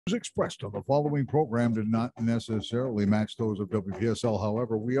Expressed on the following program did not necessarily match those of WPSL.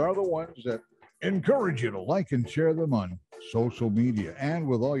 However, we are the ones that encourage you to like and share them on social media and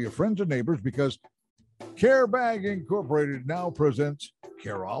with all your friends and neighbors because Carebag Incorporated now presents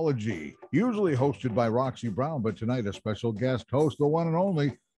Careology, usually hosted by Roxy Brown, but tonight a special guest host, the one and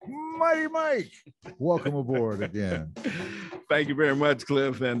only Mighty Mike. Welcome aboard again. Thank you very much,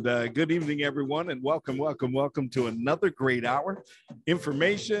 Cliff, and good evening, everyone, and welcome to another great hour.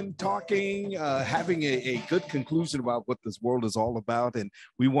 Information, talking, having a good conclusion about what this world is all about, and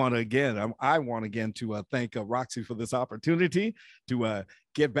we want to again, I want again to thank Roxy for this opportunity to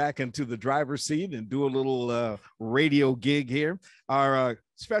get back into the driver's seat and do a little radio gig here. Our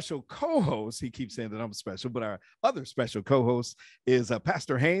special co-host, he keeps saying that I'm special, but our other special co-host is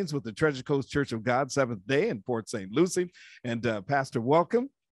Pastor Haynes with the Treasure Coast Church of God, Seventh Day in Port St. Lucie. And Pastor, welcome.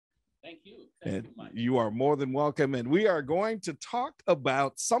 Thank you. Thank you, Mike. You are more than welcome. And we are going to talk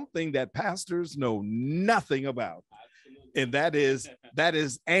about something that pastors know nothing about. Absolutely. And that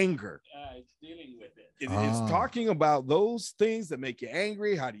is anger. It's dealing with it. It's talking about those things that make you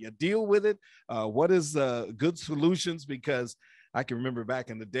angry. How do you deal with it? What is good solutions? Because I can remember back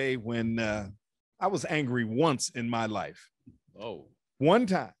in the day when I was angry once in my life. Oh, one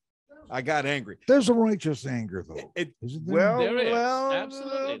time I got angry. There's a righteous anger, though. there is.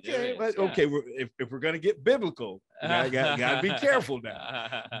 Absolutely. Okay, there is, okay. If we're going to get biblical, I got to be careful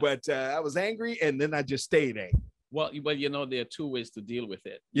now. But I was angry, and then I just stayed angry. Well, you know, there are two ways to deal with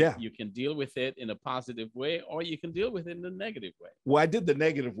it. Yeah. You can deal with it in a positive way, or you can deal with it in a negative way. Well, I did the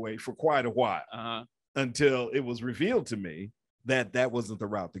negative way for quite a while until it was revealed to me that wasn't the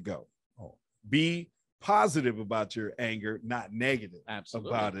route to go. Be positive about your anger, not negative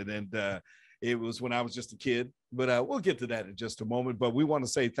about it. And it was when I was just a kid, but we'll get to that in just a moment. But we want to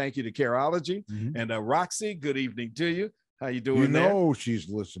say thank you to Careology and Roxy. Good evening to you. How you doing? You know she's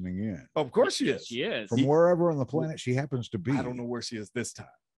listening in. Of course she is. She is. From wherever on the planet she happens to be. I don't know where she is this time.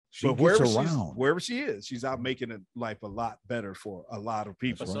 But wherever she is, she's out making life a lot better for a lot of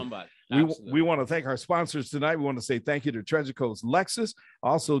people. For somebody. We want to thank our sponsors tonight. We want to say thank you to Treasure Coast Lexus,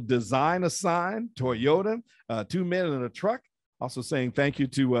 also Design a Sign, Toyota, 2 Men in a Truck. Also saying thank you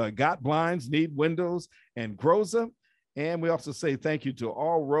to Got Blinds, Need Windows, and Groza. And we also say thank you to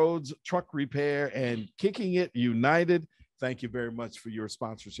All Roads Truck Repair and Kicking It United. Thank you very much for your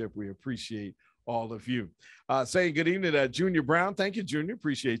sponsorship. We appreciate all of you. Saying good evening to Junior Brown. Thank you, Junior.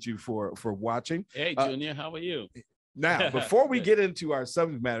 Appreciate you for watching. Hey, Junior, how are you? Now, before we get into our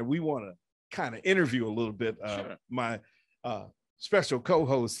subject matter, we want to kind of interview a little bit my special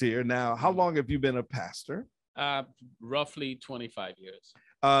co-host here. Now, how long have you been a pastor? Roughly 25 years.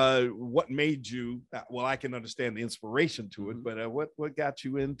 What made you, well, I can understand the inspiration to it, but what got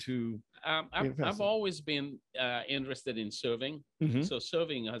you into I've always been interested in serving. So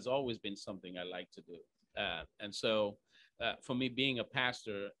serving has always been something I like to do. And so for me, being a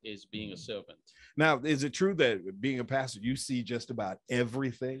pastor is being a servant. Now, is it true that being a pastor, you see just about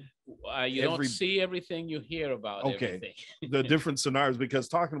everything? You don't see everything, you hear about everything. The different scenarios, because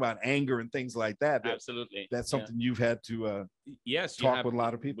talking about anger and things like that, absolutely, that's something you've had to talk with a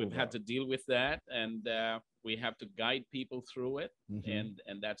lot of people. We've had to deal with that, and we have to guide people through it, and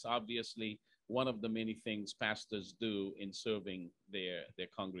that's obviously one of the many things pastors do in serving their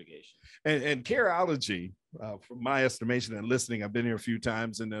congregation. And Careology, from my estimation and listening, I've been here a few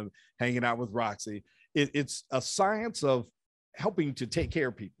times and hanging out with Roxy. It's a science of helping to take care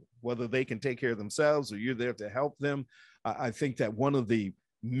of people, whether they can take care of themselves or you're there to help them. I think that one of the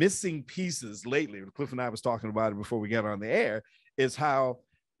missing pieces lately, Cliff and I was talking about it before we got on the air, is how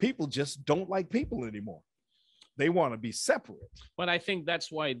people just don't like people anymore. They want to be separate. But I think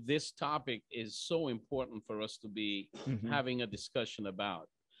that's why this topic is so important for us to be having a discussion about,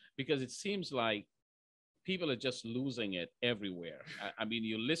 because it seems like people are just losing it everywhere. I mean,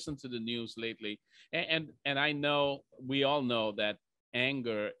 you listen to the news lately, and I know, we all know that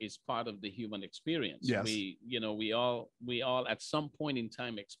anger is part of the human experience. Yes. We all at some point in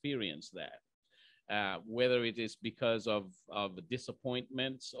time experience that. Whether it is because of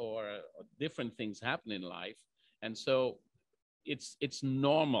disappointments or different things happen in life. And so it's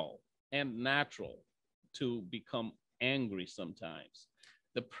normal and natural to become angry sometimes.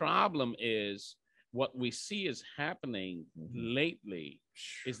 The problem is what we see is happening lately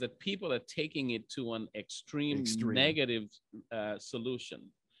is that people are taking it to an extreme. Negative solution,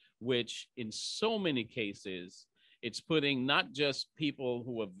 which in so many cases, it's putting not just people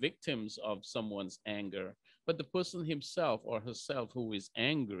who are victims of someone's anger, but the person himself or herself who is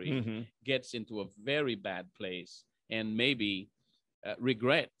angry gets into a very bad place and maybe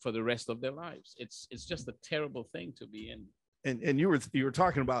regret for the rest of their lives. It's just a terrible thing to be in. and you were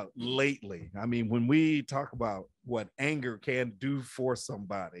talking about lately. I mean, when we talk about what anger can do for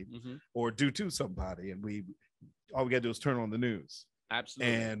somebody or do to somebody, and all we got to do is turn on the news.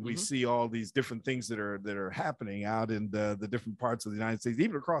 Absolutely. And we see all these different things that are happening out in the different parts of the United States,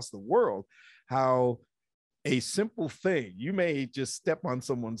 even across the world, how a simple thing, you may just step on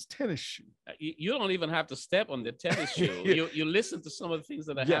someone's tennis shoe. You don't even have to step on the tennis shoe. You listen to some of the things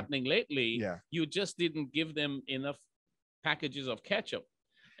that are happening lately. Yeah. You just didn't give them enough packages of ketchup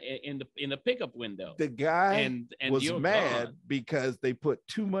in the pickup window. The guy and was mad because they put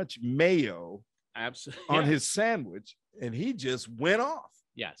too much mayo on his sandwich, and he just went off.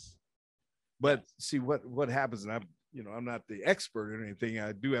 Yes. But see what happens, and I'm not the expert or anything.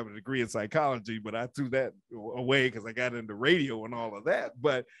 I do have a degree in psychology, but I threw that away because I got into radio and all of that.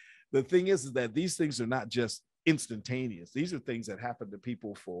 But the thing is that these things are not just instantaneous. These are things that happen to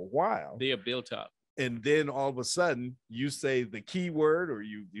people for a while. They are built up. And then all of a sudden you say the key word, or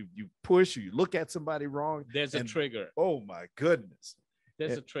you push, or you look at somebody wrong. There's a trigger. Oh my goodness.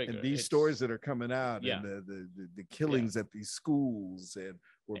 There's a trigger. And these stories that are coming out, and the killings at these schools, and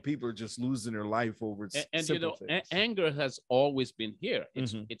where people are just losing their life over simple things. Anger has always been here.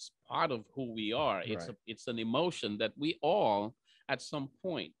 It's part of who we are. It's an emotion that we all at some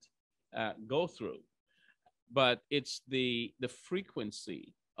point go through, but it's the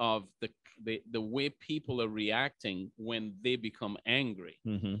frequency of the way people are reacting when they become angry.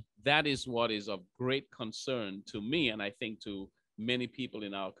 That is what is of great concern to me, and I think to many people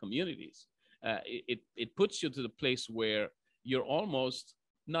in our communities. It puts you to the place where you're almost,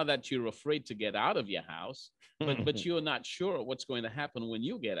 not that you're afraid to get out of your house, but you're not sure what's going to happen when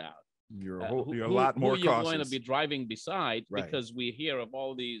you get out. You're a lot more cautious. Who you're going to be driving beside, because we hear of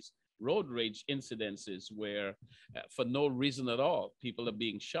all these road rage incidences where for no reason at all, people are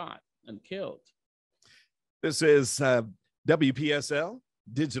being shot and killed. This is WPSL,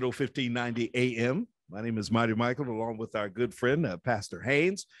 Digital 1590 AM. My name is Marty Michael, along with our good friend, Pastor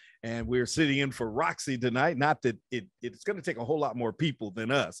Haynes, and we're sitting in for Roxy tonight. Not that it's going to take a whole lot more people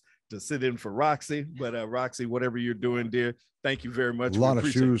than us to sit in for Roxy, but Roxy, whatever you're doing, dear, thank you very much. A lot of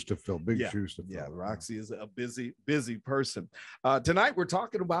shoes to fill, big shoes to fill. Yeah, Roxy is a busy person. Tonight, we're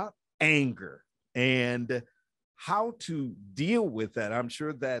talking about anger and how to deal with that. I'm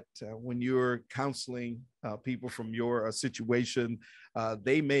sure that when you're counseling people from your situation,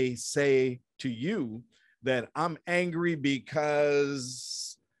 they may say to you that I'm angry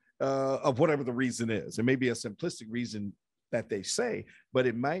because of whatever the reason is. It may be a simplistic reason that they say, but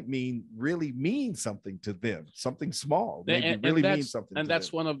it might really mean something to them, something small. Means something. And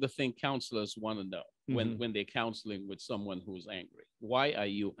that's one of the things counselors want to know when they're counseling with someone who's angry. Why are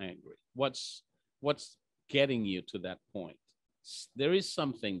you angry? What's getting you to that point? There is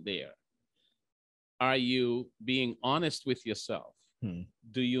something there. Are you being honest with yourself?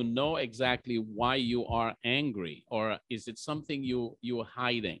 Do you know exactly why you are angry, or is it something you're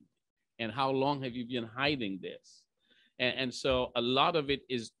hiding? And how long have you been hiding this? And so a lot of it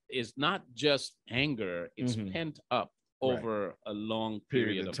is not just anger; it's pent up over a long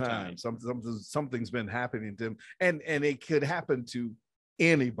period of time. Something's been happening to them, and it could happen to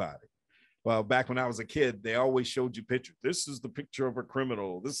anybody. Well, back when I was a kid, they always showed you pictures. This is the picture of a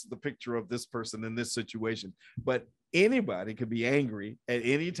criminal. This is the picture of this person in this situation. But anybody could be angry at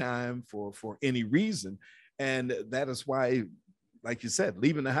any time for any reason. And that is why, like you said,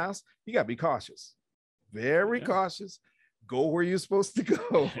 leaving the house, you got to be cautious, very cautious. Go where you're supposed to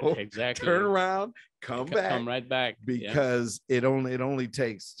go. Exactly. Turn around, come right back. Because it only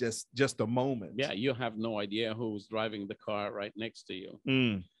takes just a moment. Yeah, you have no idea who's driving the car right next to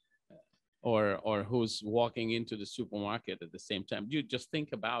you. Or who's walking into the supermarket at the same time. You just think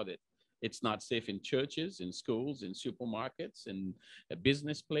about it. It's not safe in churches, in schools, in supermarkets, in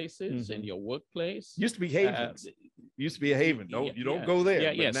business places, in your workplace. Used to be havens. Used to be a haven. You don't go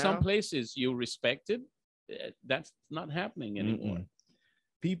there. Yeah. Now, some places you respected. That's not happening anymore.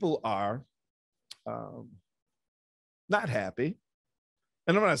 People are not happy.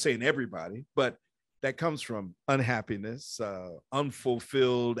 And I'm not saying everybody, but that comes from unhappiness,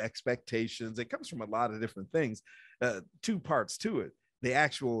 unfulfilled expectations. It comes from a lot of different things. Two parts to it. The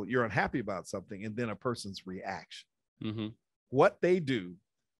actual, you're unhappy about something, and then a person's reaction. What they do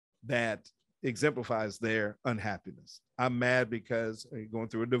that exemplifies their unhappiness. I'm mad because I'm going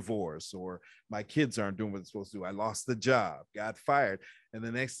through a divorce, or my kids aren't doing what they're supposed to do. I lost the job, got fired. And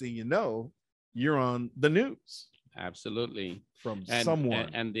the next thing you know, you're on the news. Absolutely. From someone.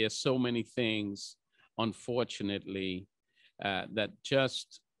 And there's so many things, unfortunately, that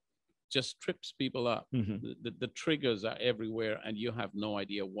just trips people up. The triggers are everywhere, and you have no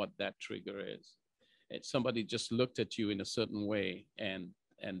idea what that trigger is. somebody just looked at you in a certain way, and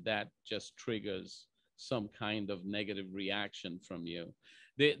that just triggers some kind of negative reaction from you.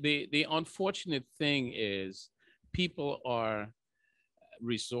 The unfortunate thing is people are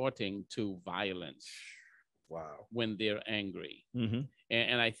resorting to violence. Wow. When they're angry. Mm-hmm.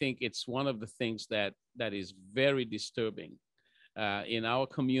 And I think it's one of the things that is very disturbing. In our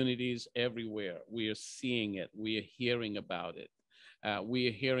communities everywhere, we are seeing it. We are hearing about it. We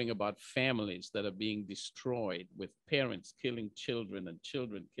are hearing about families that are being destroyed, with parents killing children and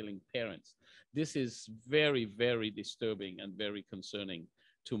children killing parents. This is very, very disturbing and very concerning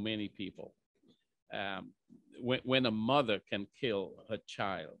to many people. When a mother can kill her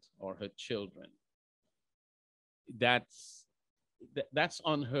child or her children, that's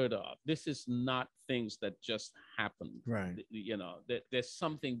unheard of. This is not things that just happen. Right. You know, there's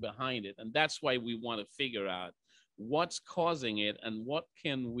something behind it. And that's why we want to figure out what's causing it and what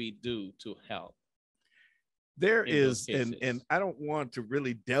can we do to help. There is, and I don't want to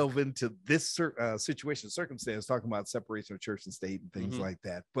really delve into this circumstance, talking about separation of church and state and things like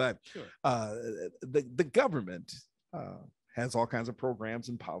that. But sure. The government has all kinds of programs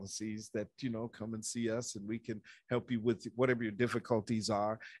and policies that, come and see us and we can help you with whatever your difficulties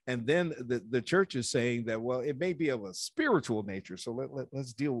are. And then the church is saying that, well, it may be of a spiritual nature. So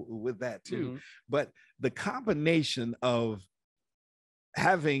let's deal with that too. But the combination of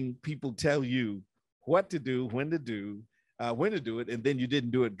having people tell you what to do, when to do it, and then you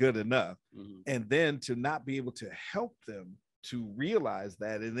didn't do it good enough. And then to not be able to help them to realize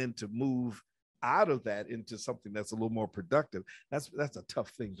that, and then to move out of that into something that's a little more productive. That's a tough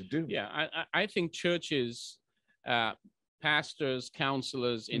thing to do. Yeah, I think churches, pastors,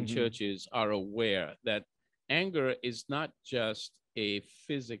 counselors in churches are aware that anger is not just a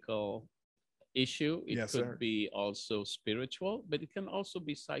physical issue. It could be also spiritual, but it can also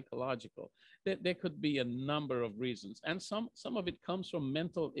be psychological. There could be a number of reasons, and some of it comes from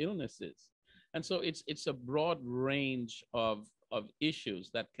mental illnesses. And so it's a broad range of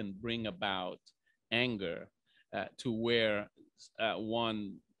issues that can bring about anger to where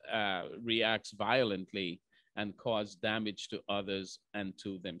one reacts violently and cause damage to others and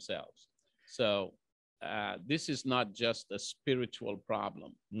to themselves. So this is not just a spiritual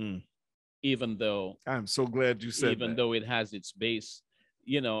problem, even though I'm so glad you said even that. though it has its base,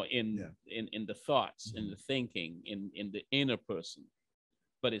 in the thoughts, in the thinking, in the inner person,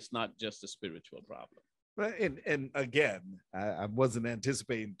 but it's not just a spiritual problem. And again, I wasn't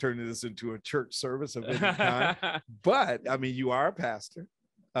anticipating turning this into a church service of any kind, but I mean, you are a pastor,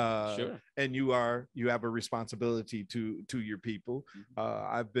 sure, and you have a responsibility to your people.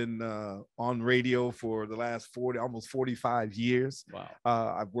 I've been on radio for the last almost 45 years. Wow.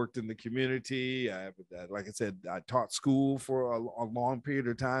 I've worked in the community. Like I said, I taught school for a long period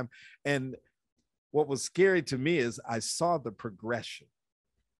of time, and what was scary to me is I saw the progression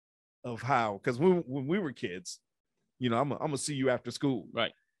of how, because when we were kids, I'm gonna see you after school,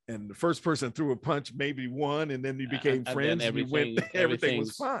 right? And the first person threw a punch, maybe won, and then you became friends. And you went, everything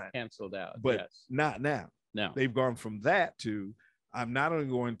was fine, canceled out. But not now. No, they've gone from that to, I'm not only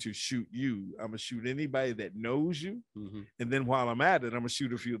going to shoot you, I'm gonna shoot anybody that knows you, and then while I'm at it, I'm gonna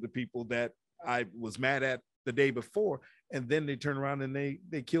shoot a few of the people that I was mad at the day before, and then they turn around and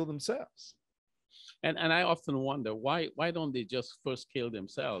they kill themselves. And I often wonder why don't they just first kill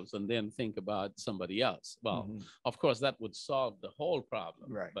themselves and then think about somebody else? Well, of course that would solve the whole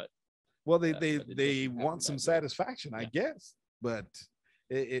problem, right? But they want some satisfaction, I guess. But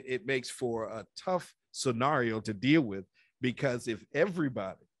it makes for a tough scenario to deal with, because if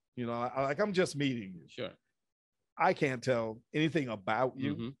everybody, like I'm just meeting you, sure, I can't tell anything about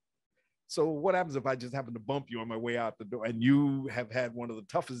you. So what happens if I just happen to bump you on my way out the door and you have had one of the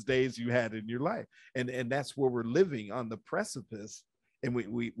toughest days you had in your life? And that's where we're living, on the precipice, and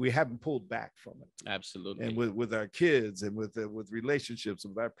we haven't pulled back from it. Absolutely. And with our kids, and with relationships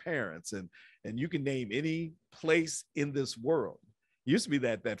with our parents, and you can name any place in this world. It used to be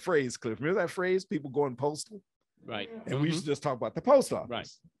that phrase, Cliff. Remember that phrase, people going postal? Right. And we used to just talk about the post office. Right.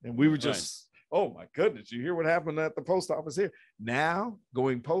 And we were just, oh my goodness, you hear what happened at the post office here? Now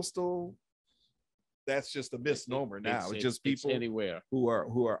going postal, that's just a misnomer now. It's just people anywhere who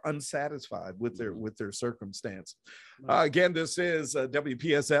are unsatisfied with their circumstance. Again, this is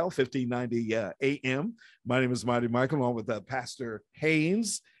WPSL 1590 AM. My name is Mighty Michael, along with Pastor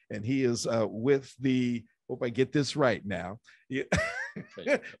Haynes, and he is with the, hope I get this right now,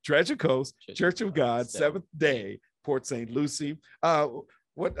 Treasure Coast Church of God, Seventh Day, Port St. Lucie.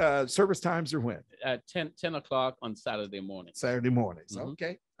 What service times are when? 10 o'clock on Saturday morning. Saturday mornings. Mhm.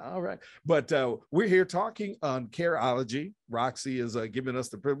 Okay. All right. But we're here talking on Careology. Roxy is giving us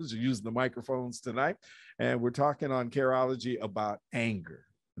the privilege of using the microphones tonight. And we're talking on Careology about anger,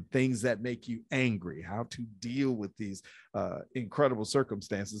 things that make you angry, how to deal with these incredible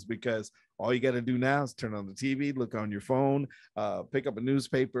circumstances, because all you got to do now is turn on the TV, look on your phone, pick up a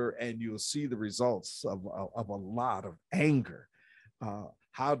newspaper, and you'll see the results of a lot of anger.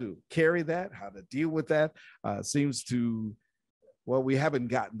 How to carry that, how to deal with that seems to, well, we haven't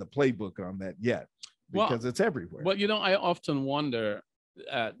gotten the playbook on that yet because it's everywhere. Well, I often wonder,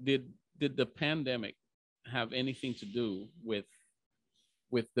 did the pandemic have anything to do with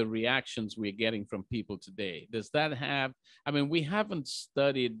the reactions we're getting from people today? Does that have, I mean, we haven't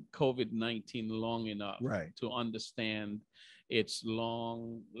studied COVID-19 long enough to understand its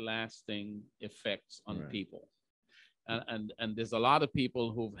long lasting effects on people. And there's a lot of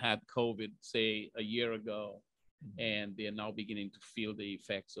people who've had COVID, say, a year ago, and they're now beginning to feel the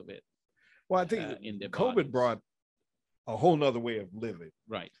effects of it. Well, I think in their COVID bodies. brought a whole nother way of living.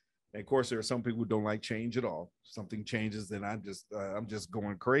 Right. And of course, there are some people who don't like change at all. Something changes, then I'm just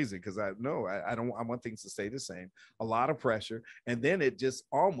going crazy because I want things to stay the same. A lot of pressure, and then it just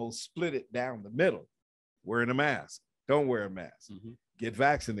almost split it down the middle. Wearing a mask, don't wear a mask. Mhm. Get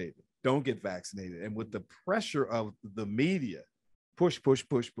vaccinated, don't get vaccinated. And with the pressure of the media, push,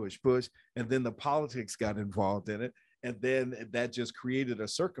 and then the politics got involved in it, and then that just created a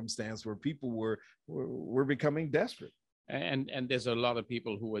circumstance where people were becoming desperate. And there's a lot of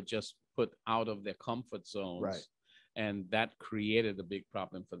people who were just put out of their comfort zones. Right. And that created a big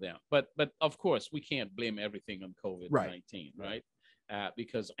problem for them. But of course, we can't blame everything on COVID-19, right?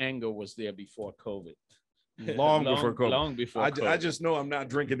 Because anger was there before COVID. Long before COVID. Long before COVID. I just know I'm not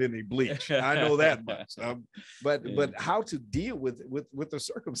drinking any bleach. I know that much. But how to deal with the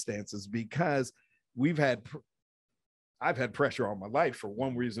circumstances, because I've had pressure all my life for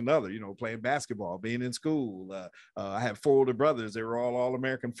one reason or another, playing basketball, being in school. I have 4 older brothers. They were all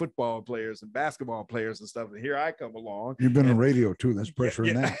American football players and basketball players and stuff. And here I come along. You've been in radio too. There's pressure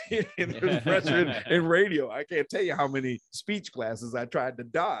in that. And there's pressure in radio. I can't tell you how many speech classes I tried to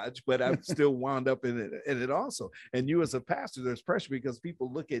dodge, but I still wound up in it also. And you as a pastor, there's pressure because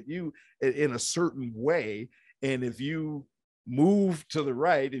people look at you in a certain way. And if you move to the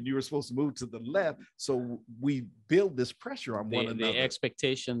right and you were supposed to move to the left, so we build this pressure on one another. The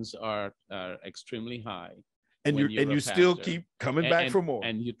expectations are extremely high, and you still keep coming back for more,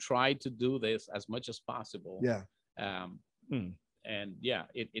 and you try to do this as much as possible. And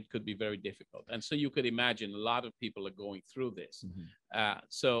it could be very difficult, and so you could imagine a lot of people are going through this.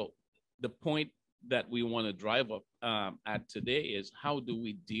 So the point that we want to drive up at today is, how do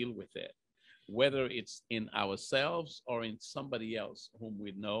we deal with it, whether it's in ourselves or in somebody else whom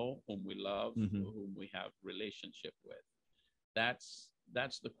we know, whom we love, whom we have relationship with. That's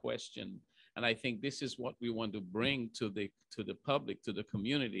the question. And I think this is what we want to bring to the public, to the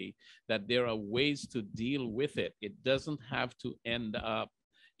community, that there are ways to deal with it. It doesn't have to end up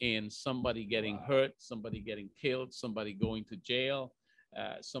in somebody getting hurt, somebody getting killed, somebody going to jail,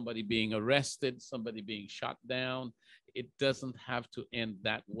 somebody being arrested, somebody being shot down. It doesn't have to end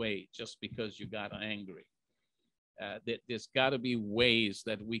that way just because you got angry. There's got to be ways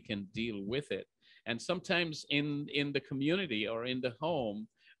that we can deal with it. And sometimes in the community or in the home,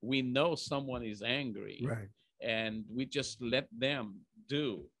 we know someone is angry, right, and we just let them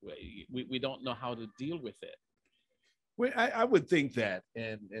do. We don't know how to deal with it. Well, I would think that,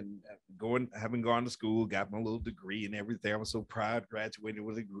 and having gone to school, got my little degree and everything, I was so proud, graduated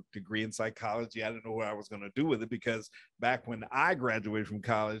with a degree in psychology. I didn't know what I was going to do with it, because back when I graduated from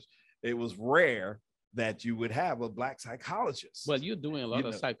college, it was rare that you would have a Black psychologist. Well, you're doing a lot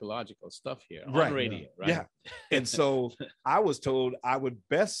of psychological stuff here on right, radio, right? Yeah. And so I was told I would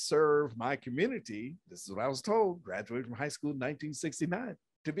best serve my community. This is what I was told, graduated from high school in 1969,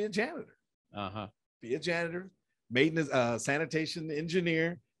 to be a janitor. Be a janitor, maintenance, sanitation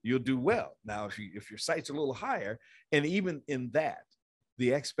engineer, you'll do well. Now, if your sight's a little higher, and even in that,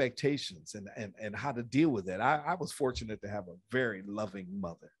 the expectations and how to deal with it. I was fortunate to have a very loving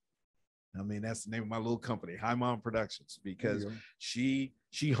mother. I mean, that's the name of my little company, High Mom Productions, because she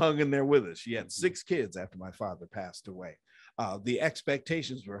hung in there with us. She had 6 kids after my father passed away. The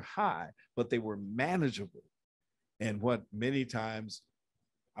expectations were high, but they were manageable. And what many times,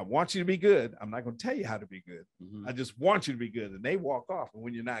 I want you to be good. I'm not going to tell you how to be good. I just want you to be good. And they walk off. And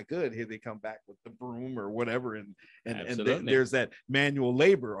when you're not good, here they come back with the broom or whatever. And then there's that manual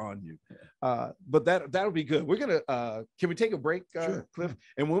labor on you. But that'll be good. We're going to, can we take a break, Sure. Cliff?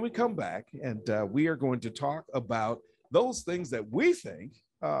 And when we come back, and we are going to talk about those things that we think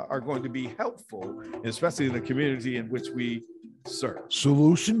are going to be helpful, especially in the community in which we serve.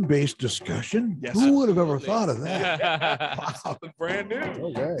 Solution-based discussion? Yes, Who would have ever absolutely. thought of that? Wow. Something brand new.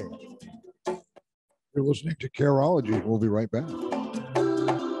 Okay. You're listening to Careology. We'll be right back.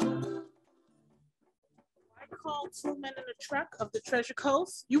 Call Two Men in a Truck of the Treasure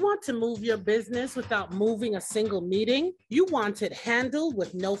Coast. You want to move your business without moving a single meeting? You want it handled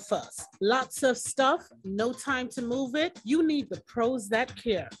with no fuss. Lots of stuff, no time to move it. You need the pros that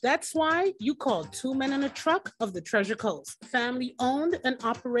care. That's why you call Two Men in a Truck of the Treasure Coast. Family owned and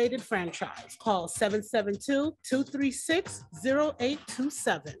operated franchise. Call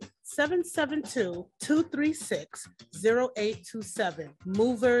 772-236-0827. 772-236-0827.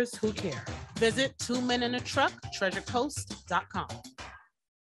 Movers who care. Visit Two Men in a Truck, treasurecoast.com.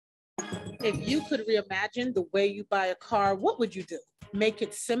 If you could reimagine the way you buy a car, what would you do? Make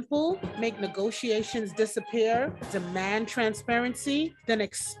it simple, make negotiations disappear, demand transparency, then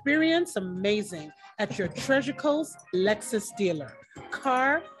experience amazing at your Treasure Coast Lexus dealer.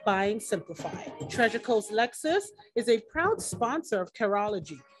 Car buying simplified. Treasure Coast Lexus is a proud sponsor of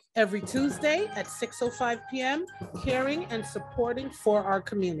Careology. Every Tuesday at 6:05 p.m., caring and supporting for our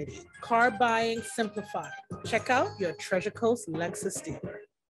community. Car buying simplified. Check out your Treasure Coast Lexus dealer.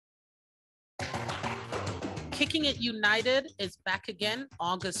 Kicking It United is back again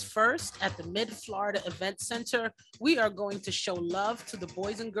August 1st at the Mid-Florida Event Center. We are going to show love to the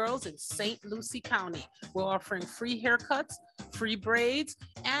boys and girls in St. Lucie County. We're offering free haircuts, free braids,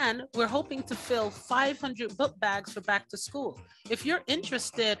 and we're hoping to fill 500 book bags for back to school. If you're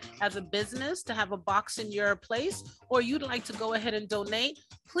interested as a business to have a box in your place, or you'd like to go ahead and donate,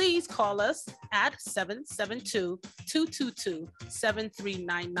 please call us at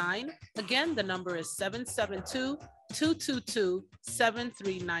 772-222-7399. Again, the number is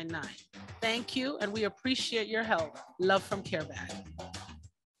 772-222-7399. Thank you, and we appreciate your help. Love from Carebag.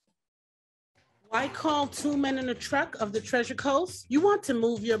 Why call Two Men in a Truck of the Treasure Coast? You want to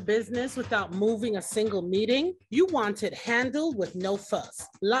move your business without moving a single meeting? You want it handled with no fuss.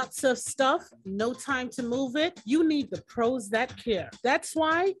 Lots of stuff, no time to move it. You need the pros that care. That's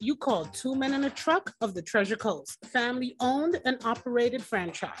why you call Two Men in a Truck of the Treasure Coast. Family owned and operated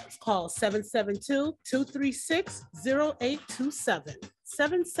franchise. Call 772-236-0827.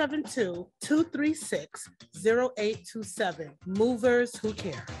 772-236-0827. Movers who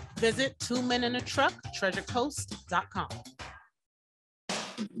care. Visit Two Men in a Truck, treasurecoast.com.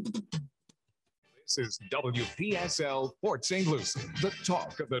 This is WPSL Port St. Lucie, the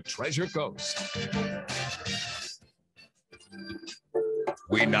talk of the Treasure Coast.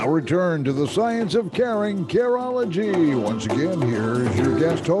 We now return to the science of caring, Careology. Once again, here is your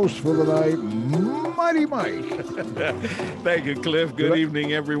guest host for the night, Mighty Mike. Thank you, Cliff. Good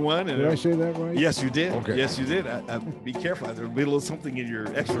evening, everyone. Did I say that right? Yes, you did. Okay. Yes, you did. Be careful. There'll be a little something in your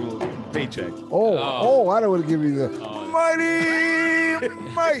extra little paycheck. I don't want to give you the Mighty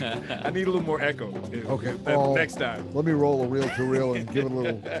Mike. I need a little more echo. Okay. Next time. Let me roll a reel-to-reel and give it a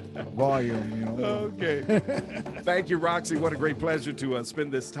little volume, you know. Okay. Thank you, Roxy. What a great pleasure to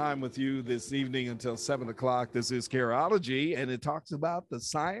spend this time with you this evening until 7 o'clock. This is Careology, and it talks about the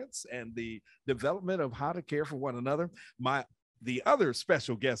science and the development of how to care for one another. The other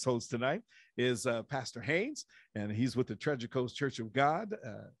special guest host tonight is Pastor Haynes, and he's with the Treasure Coast Church of God,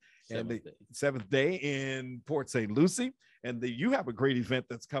 and the Seventh Day in Port St. Lucie. And you have a great event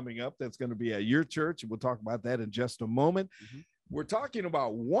that's coming up that's going to be at your church, and we'll talk about that in just a moment. Mm-hmm. We're talking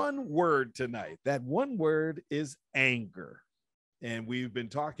about one word tonight. That one word is anger. And we've been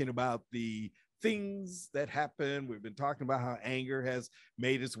talking about the things that happen. We've been talking about how anger has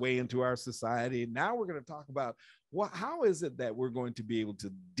made its way into our society. Now we're going to talk about how is it that we're going to be able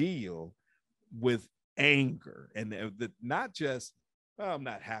to deal with anger, and not just, I'm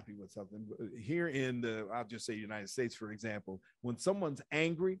not happy with something. Here in I'll just say United States, for example, when someone's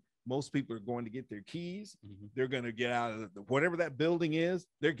angry, most people are going to get their keys. Mm-hmm. They're going to get out of whatever that building is.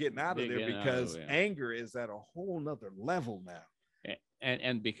 They're getting out of there because anger is at a whole nother level now.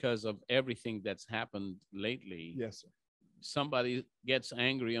 And because of everything that's happened lately, yes, sir. Somebody gets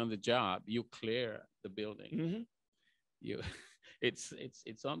angry on the job, you clear the building. Mm-hmm. It's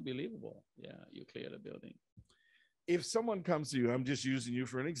unbelievable. Yeah, you clear the building. If someone comes to you, I'm just using you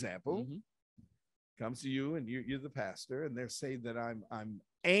for an example, mm-hmm. comes to you and you're the pastor, and they're saying that I'm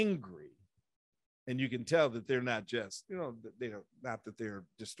angry, and you can tell that they're not just, not that they're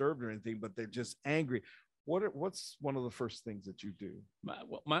disturbed or anything, but they're just angry. What's one of the first things that you do?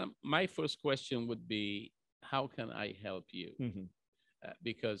 My first question would be, how can I help you? Mm-hmm.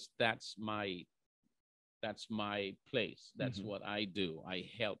 Because that's my place. That's mm-hmm. what I do. I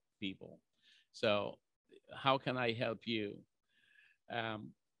help people. So how can I help you?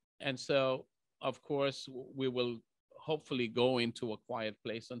 And so, of course, we will hopefully go into a quiet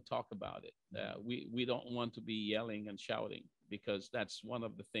place and talk about it. We don't want to be yelling and shouting, because that's one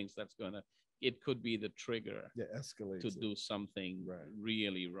of the things that's it could be the trigger Escalate to do something Right.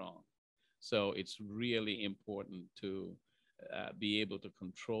 really wrong. So it's really important to be able to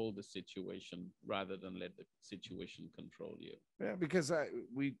control the situation rather than let the situation control you. Yeah, because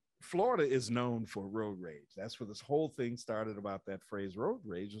Florida is known for road rage. That's where this whole thing started about that phrase. Road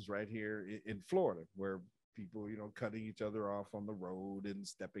rage was right here in Florida, where people, cutting each other off on the road and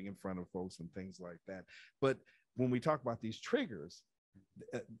stepping in front of folks and things like that. But when we talk about these triggers,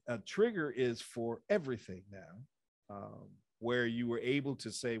 a trigger is for everything now, where you were able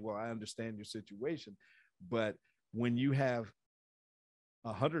to say, well, I understand your situation, but when you have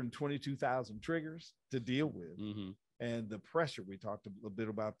 122,000 triggers to deal with, Mm-hmm. and the pressure, we talked a bit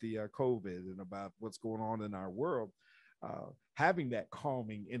about the COVID and about what's going on in our world, having that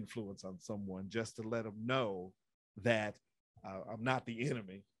calming influence on someone just to let them know that I'm not the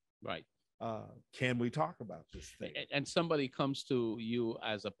enemy. Right. Can we talk about this thing? And somebody comes to you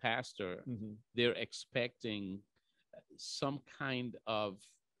as a pastor, Mhm. they're expecting some kind of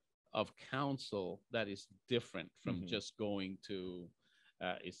counsel that is different from Mhm. just going to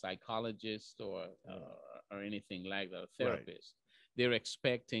a psychologist or anything like that, a therapist. They're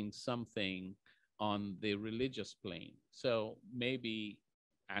expecting something on the religious plane. So maybe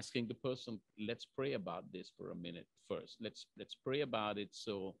asking the person, let's pray about this for a minute first. Let's pray about it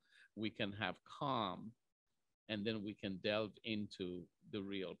so we can have calm, and then we can delve into the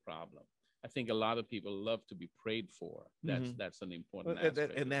real problem. I think a lot of people love to be prayed for. That's an important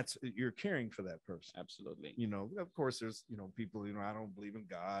aspect. And that's, you're caring for that person. Absolutely. Of course, there's, people, I don't believe in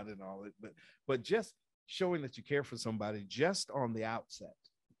God and all it, but just showing that you care for somebody just on the outset.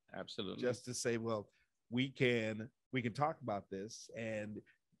 Absolutely. Just to say, well, we can talk about this, and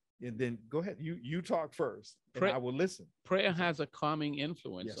then go ahead. You talk first, and I will listen. Prayer has a calming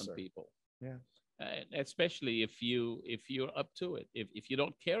influence on sir. people. Yeah. Especially if you're up to it. If you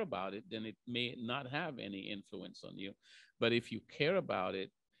don't care about it, then it may not have any influence on you. But if you care about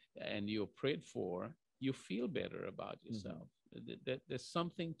it and you're prayed for, you feel better about yourself. There's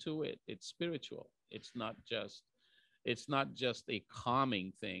something to it. It's spiritual. It's not just a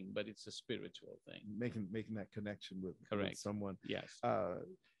calming thing, but it's a spiritual thing. Making that connection with someone. Yes.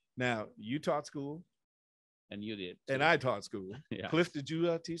 Now you taught school, and you did, too. And I taught school. Yeah. Cliff, did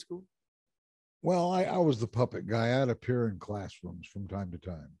you teach school? Well, I was the puppet guy. I'd appear in classrooms from time to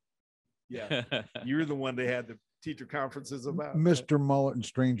time. Yeah. You're the one they had the teacher conferences about. Mr. Mullet and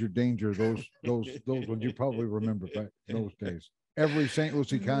Stranger Danger, those ones you probably remember back those days. Every St.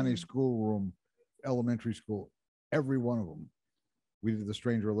 Lucie County schoolroom, elementary school, every one of them. We did the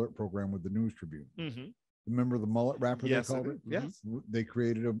Stranger Alert program with the News Tribune. Mm-hmm. Remember the mullet wrapper Yes, they called it? Yes. They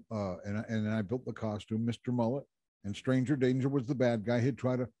created and I built the costume, Mr. Mullet, and Stranger Danger was the bad guy. He'd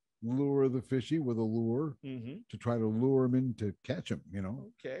try to lure the fishy with a lure to try to lure him in to catch him,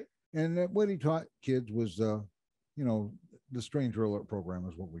 Okay. And what he taught kids was, the Stranger Alert program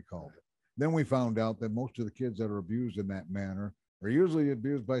is what we called it. Then we found out that most of the kids that are abused in that manner are usually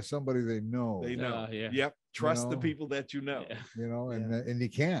abused by somebody they know. They know. Yeah. Yep. Trust the people that you know. Yeah. And you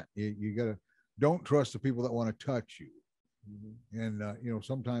can't. You gotta don't trust the people that want to touch you. And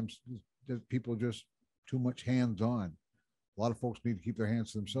sometimes people just too much hands on. A lot of folks need to keep their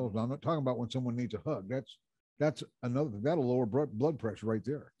hands to themselves. Now, I'm not talking about when someone needs a hug. That's another thing. That'll lower blood pressure right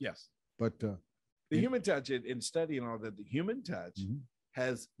there. Yes. But the human touch, in studying all that, the human touch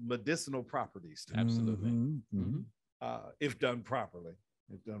has medicinal properties. Absolutely. If done properly,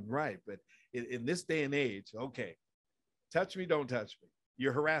 if done right. But in this day and age, okay, touch me, don't touch me.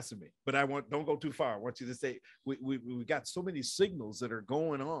 You're harassing me, but don't go too far. I want you to say, we got so many signals that are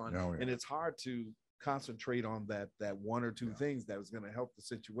going on, and it's hard to concentrate on that one or two things that was going to help the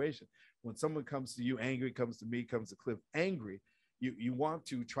situation. When someone comes to you angry, comes to me, comes to Cliff angry, you want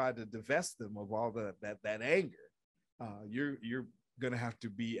to try to divest them of all that anger. You're going to have to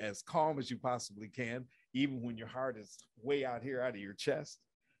be as calm as you possibly can, even when your heart is way out here, out of your chest.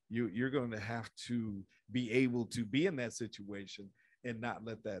 You're going to have to be able to be in that situation and not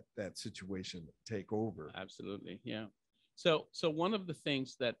let that situation take over. Absolutely. Yeah. So one of the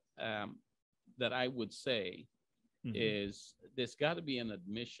things that I would say is there's got to be an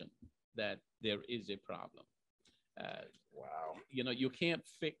admission that there is a problem. Wow. You can't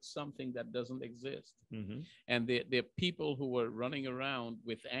fix something that doesn't exist. And there are people who are running around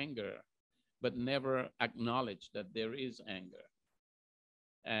with anger, but never acknowledge that there is anger.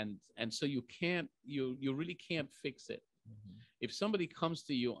 And so you really can't fix it. If somebody comes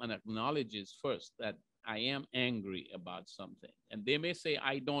to you and acknowledges first that I am angry about something. And they may say,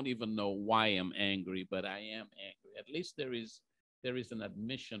 I don't even know why I'm angry, but I am angry. At least there is an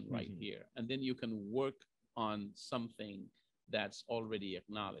admission right here. And then you can work on something that's already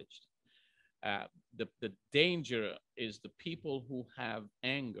acknowledged. The danger is the people who have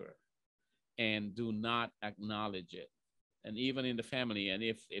anger and do not acknowledge it. And even in the family, and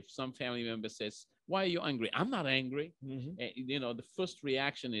if some family member says, why are you angry? I'm not angry. You know, the first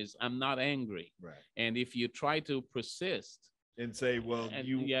reaction is, I'm not angry. Right. And if you try to persist And say, well, and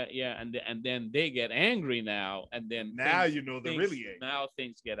you and then they get angry now, and then now you know they're things, really angry. now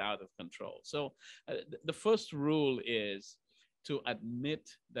things get out of control. So the first rule is to admit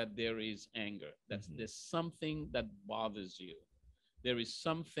that there is anger, that there's something that bothers you. There is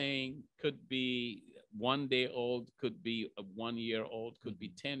something, could be 1 day old, could be 1 year old, could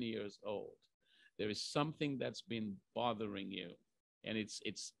be 10 years old. There is something that's been bothering you, and it's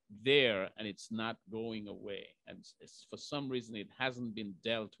there, and it's not going away. And it's, for some reason, it hasn't been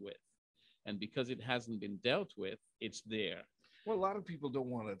dealt with. And because it hasn't been dealt with, it's there. Well, a lot of people don't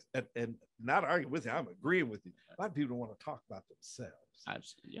want to, and not argue with you. I'm agreeing with you. A lot of people don't want to talk about themselves.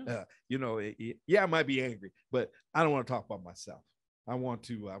 Absolutely. Yeah. You know, yeah, I might be angry, but I don't want to talk about myself. I want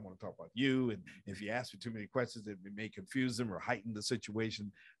to talk about you. And if you ask me too many questions, it may confuse them or heighten the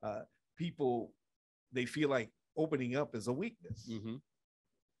situation. People, they feel like opening up is a weakness.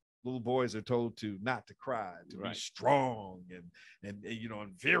 Little boys are told to not to cry, to be strong and you know,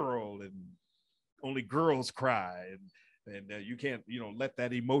 and virile, and only girls cry, and you can't, you know, let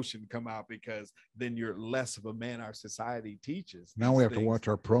that emotion come out, because then you're less of a man. Our society teaches. Now we have to watch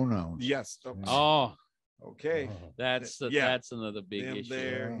our pronouns. Yes. Oh, okay. that's another big Them issue.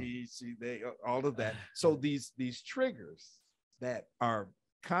 there, he, she, they, all of that. So these triggers that are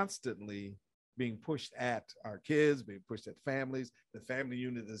constantly being pushed at our kids, being pushed at families. The family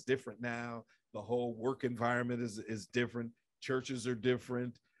unit is different now. The whole work environment is different. Churches are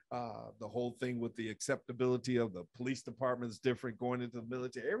different. The whole thing with the acceptability of the police department is different. Going into the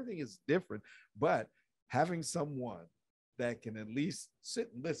military, everything is different. But having someone that can at least sit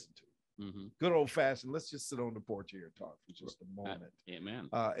and listen to, good old fashioned, let's just sit on the porch here and talk for just a moment. Amen.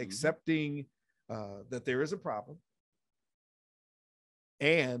 Accepting that there is a problem,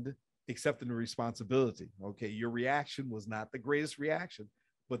 and accepting the responsibility. Okay, your reaction was not the greatest reaction,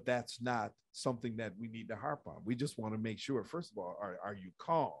 but that's not something that we need to harp on. We just want to make sure, first of all, are you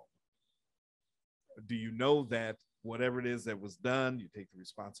calm? Do you know that whatever it is that was done, you take the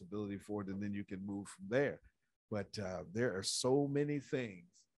responsibility for it, and then you can move from there. But there are so many things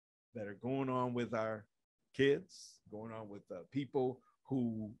that are going on with our kids, going on with people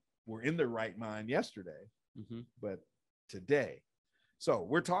who were in their right mind yesterday, but today. So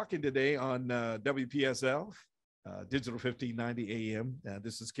we're talking today on WPSL, Digital 1590 AM.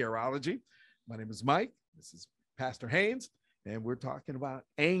 This is Careology. My name is Mike. This is Pastor Haynes, and we're talking about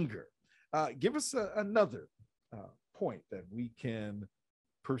anger. Give us another point that we can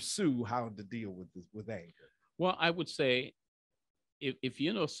pursue how to deal with anger. Well, I would say if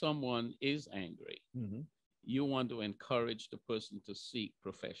you know someone is angry, you want to encourage the person to seek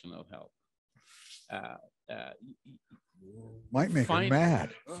professional help. Might make him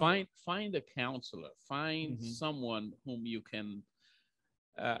mad. Find a counselor. Find someone whom you can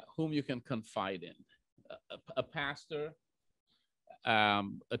confide in. A pastor,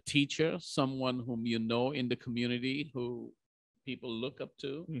 a teacher, someone whom you know in the community who people look up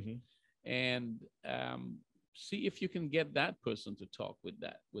to, and see if you can get that person to talk with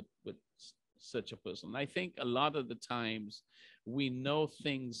such a person. I think a lot of the times we know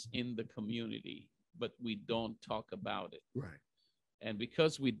things in the community, but we don't talk about it. Right. And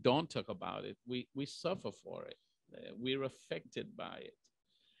because we don't talk about it, we suffer for it. We're affected by it.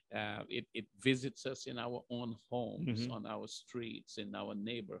 It visits us in our own homes, on our streets, in our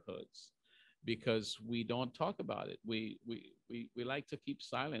neighborhoods, because we don't talk about it. We like to keep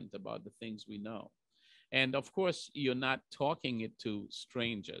silent about the things we know. And of course, you're not talking it to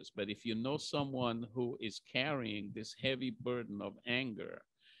strangers, but if you know someone who is carrying this heavy burden of anger,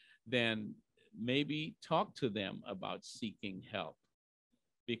 then maybe talk to them about seeking help,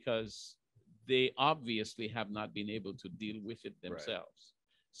 because they obviously have not been able to deal with it themselves.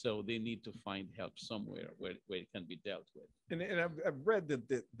 Right. So they need to find help somewhere where it can be dealt with. And I've read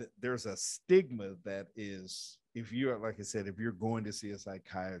that there's a stigma that is, if you're, like I said, if you're going to see a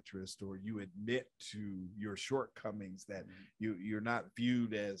psychiatrist or you admit to your shortcomings, that you're not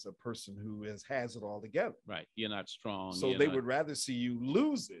viewed as a person who has it all together. Right. You're not strong. So they would rather see you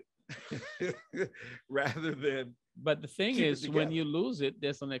lose it rather than. But the thing is, when you lose it,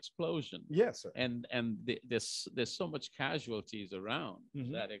 there's an explosion. Yes, sir. And there's so much casualties around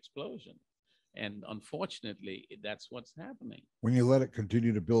that explosion. And unfortunately, that's what's happening. When you let it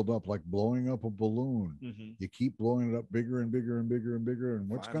continue to build up, like blowing up a balloon, Mhm. you keep blowing it up bigger and bigger and bigger and bigger. And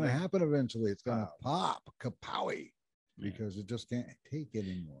what's going to Finally, happen eventually? It's going to pop. pop, kapowie, Yeah. because it just can't take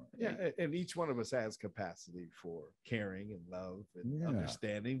anymore. Yeah, and each one of us has capacity for caring and love and Yeah.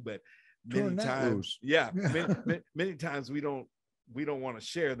 understanding, but Turn many that times, loose. yeah, many times we don't want to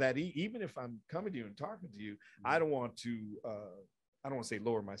share that. Even if I'm coming to you and talking to you, I don't want to. I don't want to say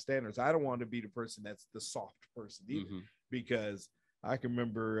lower my standards. I don't want to be the person that's the soft person either, because I can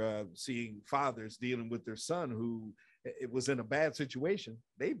remember seeing fathers dealing with their son who it was in a bad situation.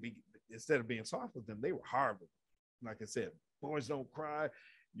 Instead of being soft with them, they were hard with them. Like I said, boys don't cry.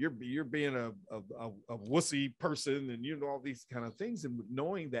 You're being a wussy person, and you know all these kind of things, and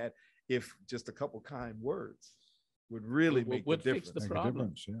knowing that if just a couple kind words would really make the difference. Fix the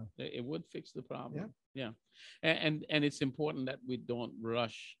problem. It would fix the problem. Yeah. And it's important that we don't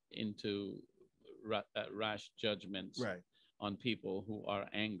rush into rash judgments on people who are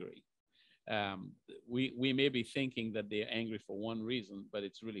angry. We may be thinking that they're angry for one reason, but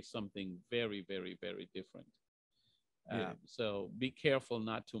it's really something very, very, very different. So be careful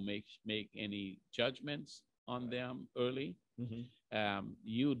not to make any judgments on them early.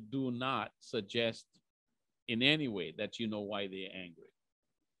 You do not suggest in any way that you know why they're angry.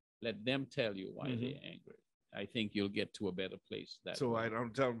 Let them tell you why they're angry. I think you'll get to a better place. I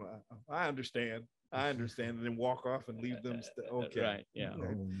don't tell them, I understand, and then walk off and leave them. Okay. Right. Yeah.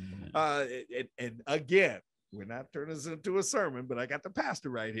 And again, we're not turning this into a sermon, but I got the pastor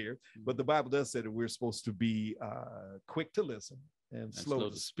right here. But the Bible does say that we're supposed to be quick to listen and slow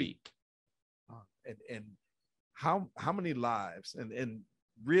to speak. And how many lives, and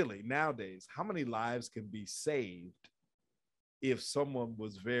really nowadays, how many lives can be saved if someone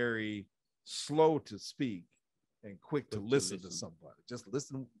was very slow to speak and quick to listen to somebody? Just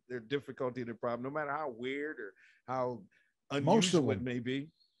listen to their difficulty, their problem, no matter how weird or how unusual it may be.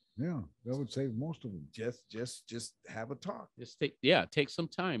 Yeah, that would save most of them. Just have a talk. Take some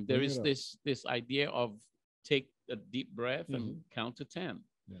time. There is this idea of take a deep breath and count to 10.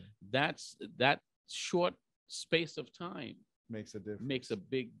 That short space of time makes a difference. Makes a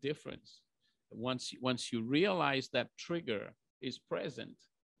big difference. Once you realize that trigger is present,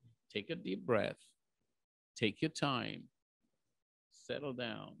 take a deep breath, take your time, settle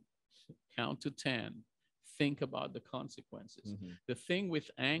down, count to 10, think about the consequences. The thing with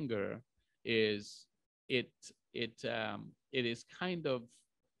anger is it is kind of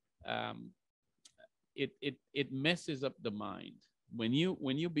it messes up the mind. When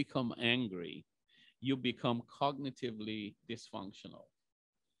you become angry, you become cognitively dysfunctional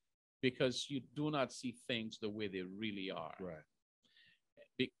because you do not see things the way they really are.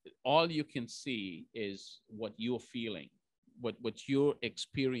 Right. All you can see is what you're feeling, what you're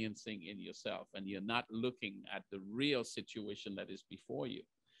experiencing in yourself, and you're not looking at the real situation that is before you.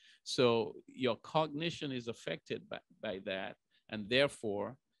 So your cognition is affected by that, and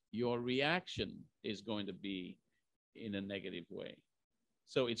therefore your reaction is going to be in a negative way.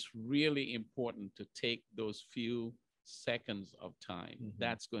 So it's really important to take those few seconds of time.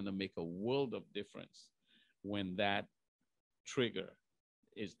 That's going to make a world of difference when that trigger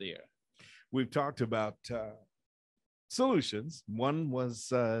is there. We've talked about solutions. One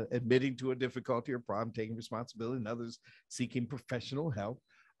was admitting to a difficulty or problem, taking responsibility, and others seeking professional help.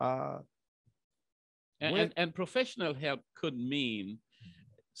 And professional help could mean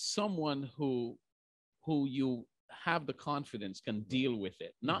someone who you have the confidence can deal with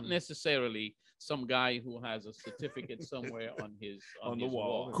it, not necessarily some guy who has a certificate somewhere on the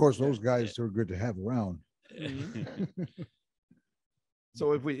wall. Of course, those guys are good to have around.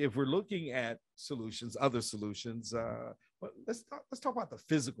 So if we're looking at solutions, other solutions, let's talk about the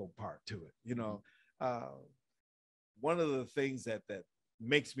physical part to it. You know, one of the things that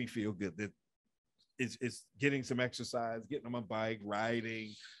makes me feel good that is getting some exercise, getting on my bike,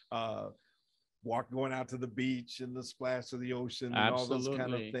 riding, going out to the beach and the splash of the ocean, and all those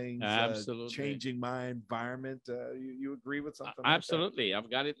kind of things. Changing my environment. You agree with something? Absolutely. Like that?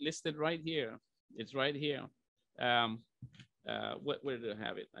 I've got it listed right here. It's right here. Where do I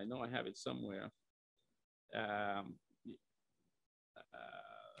have it? I know I have it somewhere. I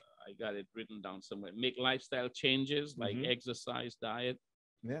got it written down somewhere. Make lifestyle changes like exercise, diet.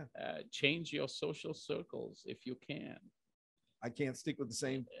 Yeah. Change your social circles if you can. I can't stick with the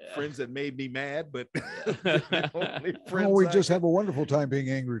same friends that made me mad, but we just have a wonderful time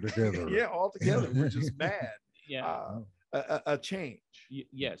being angry together. Yeah, all together. We're just mad. Yeah. A change.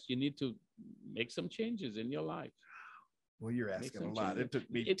 Yes, you need to make some changes in your life. Well, you're asking a lot. It took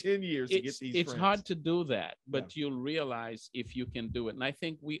me 10 years to get these It's friends. hard to do that, but you'll realize if you can do it. And I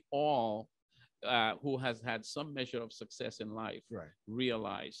think we all who has had some measure of success in life Right.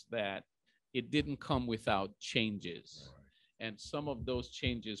 realize that it didn't come without changes. And some of those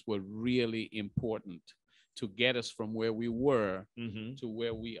changes were really important to get us from where we were to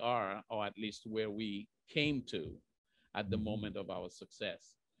where we are, or at least where we came to at the moment of our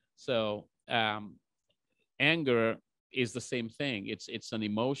success. So anger is the same thing. It's an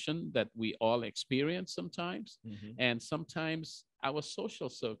emotion that we all experience sometimes, and sometimes our social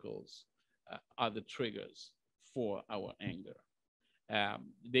circles are the triggers for our anger.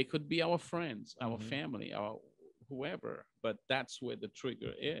 They could be our friends, our family, our whoever, but that's where the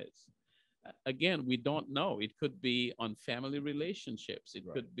trigger is. Again, we don't know. It could be on family relationships. It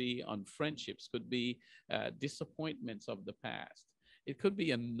could be on friendships, could be disappointments of the past. It could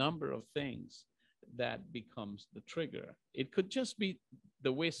be a number of things that becomes the trigger. It could just be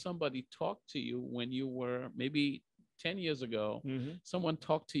the way somebody talked to you when you were maybe 10 years ago. Someone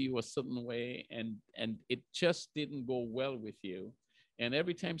talked to you a certain way and it just didn't go well with you. And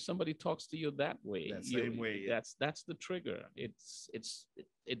every time somebody talks to you that way, that's the trigger.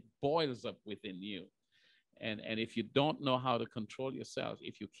 It boils up within you. And if you don't know how to control yourself,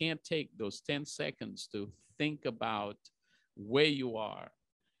 if you can't take those 10 seconds to think about where you are,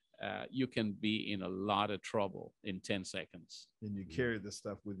 you can be in a lot of trouble in 10 seconds. And you carry this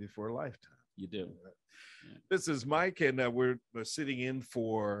stuff with you for a lifetime. You do. Yeah. This is Mike, and we're sitting in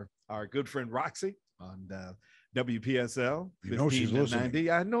for our good friend Roxy on WPSL. You know she's listening.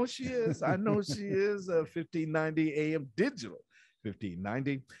 I know she is. I know she is. 1590 AM digital,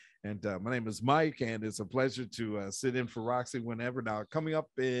 1590. And my name is Mike, and it's a pleasure to sit in for Roxy whenever. Now, coming up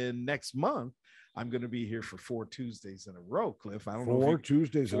in next month, I'm going to be here for 4 Tuesdays in a row, Cliff. I don't know. 4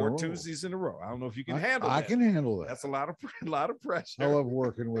 Tuesdays in a row. 4 Tuesdays in a row. I don't know if you can handle that. I can handle that. That's a lot of pressure. I love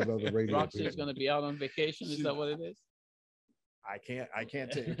working with other radio Roxy is going to be out on vacation. Is that what it is? I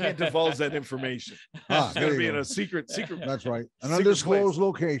can't divulge that information. It's going to be in a secret. That's right. An secret undisclosed place.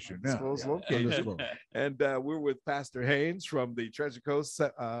 location. Yeah. Undisclosed location. And we're with Pastor Haynes from the Treasure Coast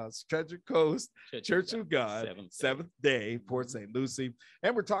Church of God, Seventh Day, Port St. Lucie.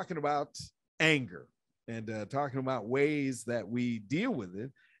 And we're talking about anger and talking about ways that we deal with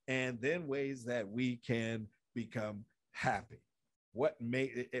it, and then ways that we can become happy. What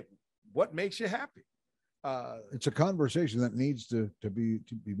makes you happy? It's a conversation that needs to be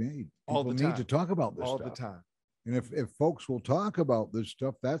made. All the People time. need to talk about this all stuff. the time. And if folks will talk about this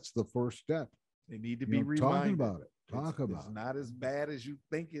stuff, that's the first step. They need to You be know, reminded. talking about it. Talk about it's it. not as bad as you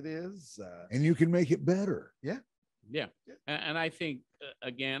think it is. And you can make it better. Yeah. And I think,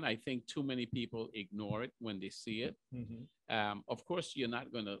 again, I think too many people ignore it when they see it. Of course, you're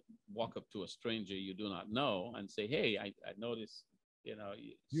not going to walk up to a stranger you do not know and say, hey, I noticed, you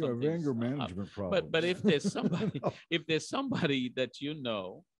have anger management problems. But if there's somebody, if there's somebody that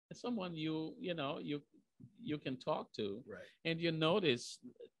someone you can talk to, right, and you notice,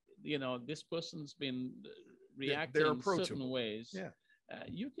 this person's been reacting in certain ways. Yeah.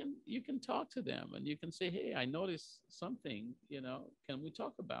 You can talk to them and you can say, hey, I noticed something, can we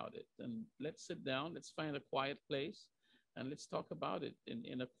talk about it? And let's sit down, let's find a quiet place and let's talk about it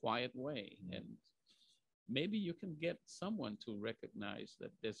in a quiet way. And maybe you can get someone to recognize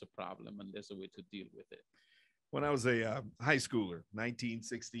that there's a problem and there's a way to deal with it. When I was a high schooler,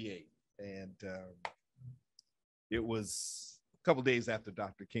 1968, and it was a couple days after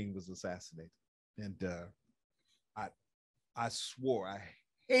Dr. King was assassinated. And I swore I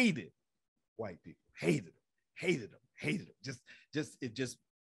hated white people, hated them. Just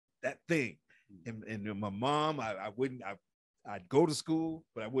that thing. And my mom, I'd go to school,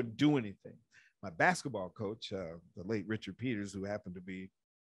 but I wouldn't do anything. My basketball coach, the late Richard Peters, who happened to be a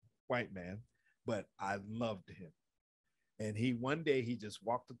white man, but I loved him. And one day he just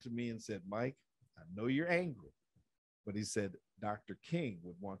walked up to me and said, Mike, I know you're angry, but he said, Dr. King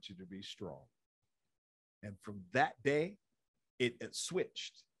would want you to be strong. And from that day, it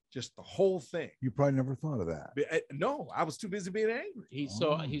switched, just the whole thing. You probably never thought of that. No, I was too busy being angry. He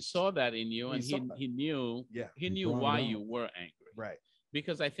saw that in you, and he knew why you were angry. Right.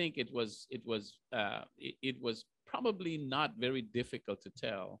 Because I think it was probably not very difficult to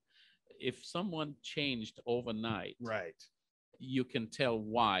tell if someone changed overnight. Right. You can tell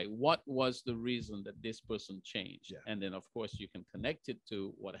why. What was the reason that this person changed? Yeah. And then, of course, you can connect it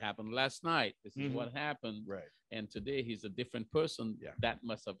to what happened last night. This is what happened. Right. And today he's a different person. Yeah. That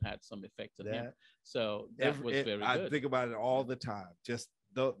must have had some effect on him. So that was very good. I think about it all the time. Just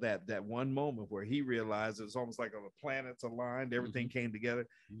that one moment where he realized it was almost like the planets aligned, everything came together,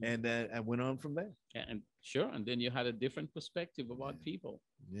 and went on from there. And sure, and then you had a different perspective about people.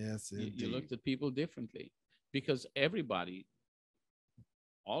 Yes, you looked at people differently, because everybody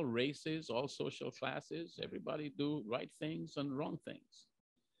all races, all social classes, everybody do right things and wrong things.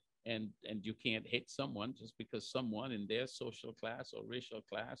 And you can't hate someone just because someone in their social class or racial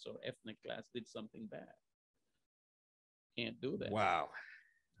class or ethnic class did something bad. Can't do that. Wow.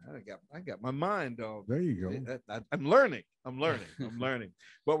 I got my mind on. There you go. I'm learning. I'm learning.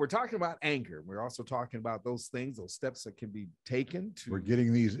 But we're talking about anger. We're also talking about those things, those steps that can be taken to. We're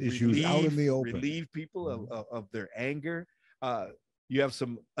getting these issues out in the open. Relieve people of their anger. You have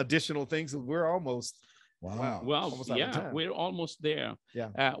some additional things that we're almost. Wow. Well, almost out of yeah, time. we're almost there.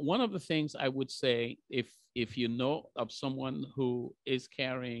 Yeah. One of the things I would say, if you know of someone who is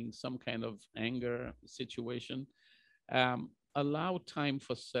carrying some kind of anger situation, allow time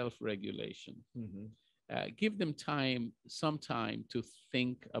for self-regulation. Give them some time to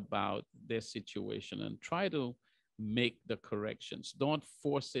think about their situation and try to make the corrections. Don't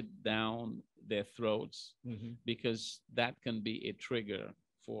force it down their throats, because that can be a trigger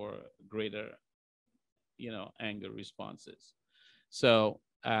for greater, anger responses. So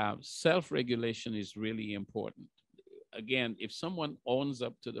self-regulation is really important. Again, if someone owns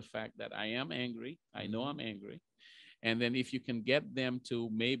up to the fact that I am angry, I know I'm angry, and then if you can get them to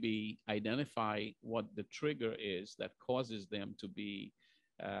maybe identify what the trigger is that causes them to be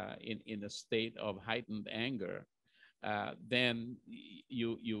in a state of heightened anger, then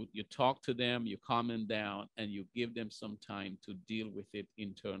you talk to them, you calm them down, and you give them some time to deal with it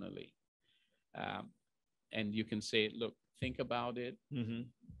internally. And you can say, look, think about it.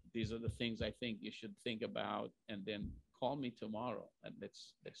 These are the things I think you should think about, and then call me tomorrow and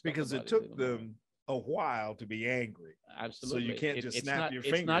let's because it took them a while to be angry. Absolutely. So you can't just snap your it's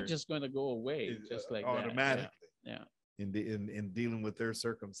finger. not just going to go away just like automatically. That. Yeah. In dealing with their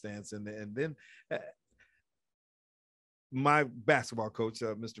circumstance, and then my basketball coach,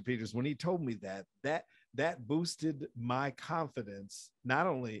 Mr. Peters, when he told me that boosted my confidence, not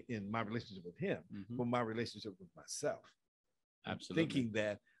only in my relationship with him, but my relationship with myself. Absolutely. Thinking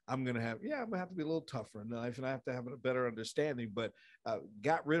that I'm going to have to be a little tougher in life, and I have to have a better understanding, but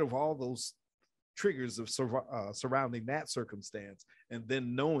got rid of all those triggers of surrounding that circumstance, and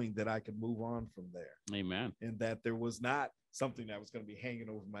then knowing that I could move on from there. Amen. And that there was not something that was going to be hanging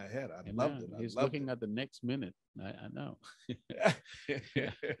over my head. I Amen. loved it. He's looking at the next minute. I know.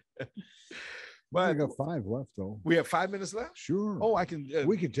 But we got 5 left, though. We have 5 minutes left. Sure. Oh, I can.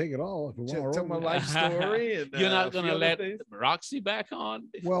 We can take it all if we want to. Tell my life story. And, you're not going to let Roxy back on?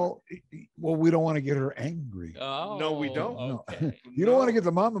 Well, we don't want to get her angry. Oh, no, we don't. Okay. You don't want to get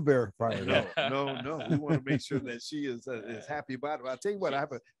the mama bear fired up. No. We want to make sure that she is happy about it. I'll tell you what. I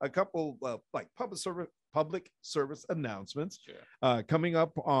have a couple like public service announcements coming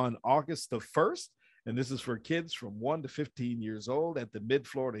up on August the 1st, and this is for kids from 1 to 15 years old at the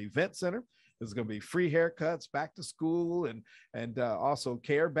Mid-Florida Event Center. There's going to be free haircuts, back to school, and also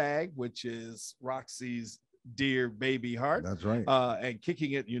Carebag, which is Roxy's dear baby heart. That's right. And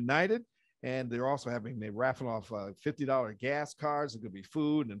Kicking It United. And they're also having, they raffle off $50 gas cards. There's going to be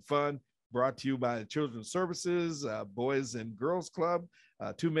food and fun, brought to you by Children's Services, Boys and Girls Club,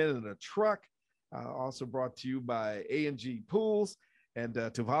 2 Men in a Truck, also brought to you by A&G Pools. And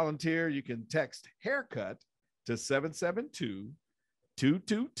to volunteer, you can text haircut to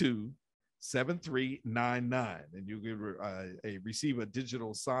 772-222-7399, and you can receive a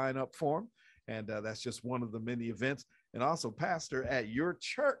digital sign-up form. And that's just one of the many events. And also, Pastor, at your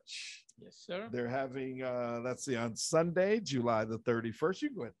church, yes, sir, they're having, let's see, on Sunday, July the 31st. You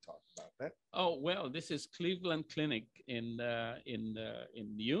can go ahead and talk about that. Oh, well, this is Cleveland Clinic in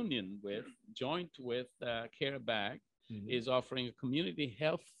union with, joint with Carebag, is offering a community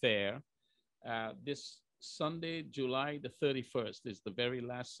health fair this Sunday, July the 31st is the very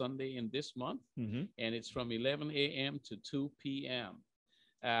last Sunday in this month, and it's from 11 a.m. to 2 p.m.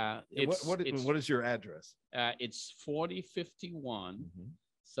 What is your address? It's 4051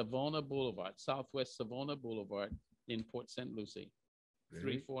 Savona Boulevard, Southwest Savona Boulevard in Port St. Lucie,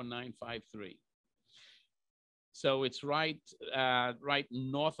 34953. So it's right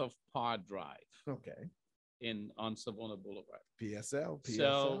north of Par Drive. Okay. On Savona Boulevard. PSL.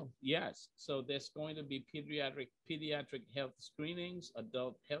 So yes, so there's going to be pediatric health screenings,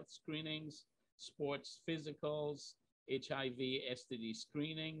 adult health screenings, sports physicals, HIV, STD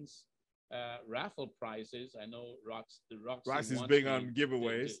screenings, raffle prizes. I know Roxy's big on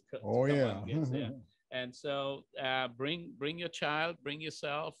giveaways. And so bring your child, bring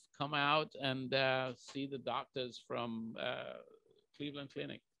yourself, come out and see the doctors from Cleveland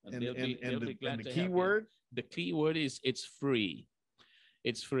Clinic. And they'll be glad to help you. The key word is it's free.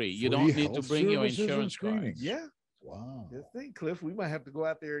 It's free. You don't need to bring your insurance card. Yeah. Wow. You think, Cliff, we might have to go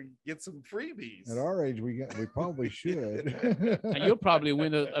out there and get some freebies. At our age, we probably should. And you'll probably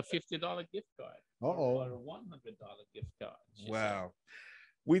win a $50 gift card. Uh-oh. Or a $100 gift card. Wow.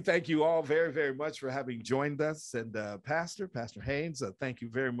 We thank you all very, very much for having joined us. And Pastor Haynes, thank you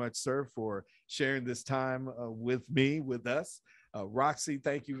very much, sir, for sharing this time with us. Roxy,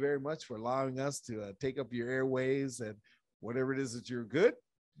 thank you very much for allowing us to take up your airways, and whatever it is that you're good.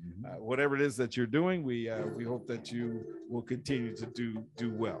 Whatever it is that you're doing, we hope that you will continue to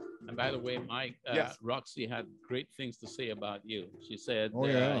do well. And by the way, Mike, yes. Roxy had great things to say about you. She said,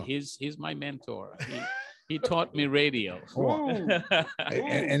 yeah. he's my mentor. He taught me radio. Oh.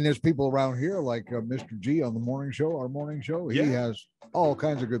 and there's people around here like Mr. G on the morning show, our morning show. He has all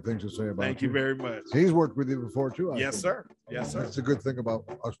kinds of good things to say about Thank you very much. He's worked with you before too. Yes, sir. Yes, sir. That's a good thing about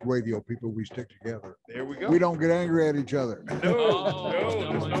us radio people. We stick together. There we go. We don't get angry at each other. No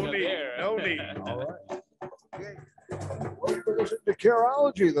need. No need. All right. Okay. Welcome to listen to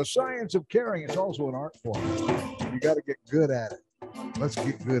Careology, the science of caring. It's also an art form. You got to get good at it. Let's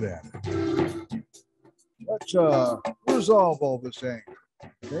get good at it. Let's resolve all this anger.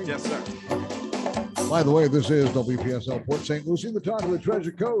 Okay? Yes, sir. By the way, this is WPSL Port St. Lucie, the talk of the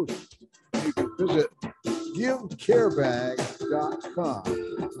Treasure Coast. You can visit givecarebag.com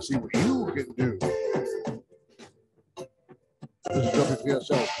to see what you can do. This is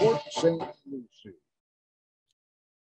WPSL Port St. Lucie.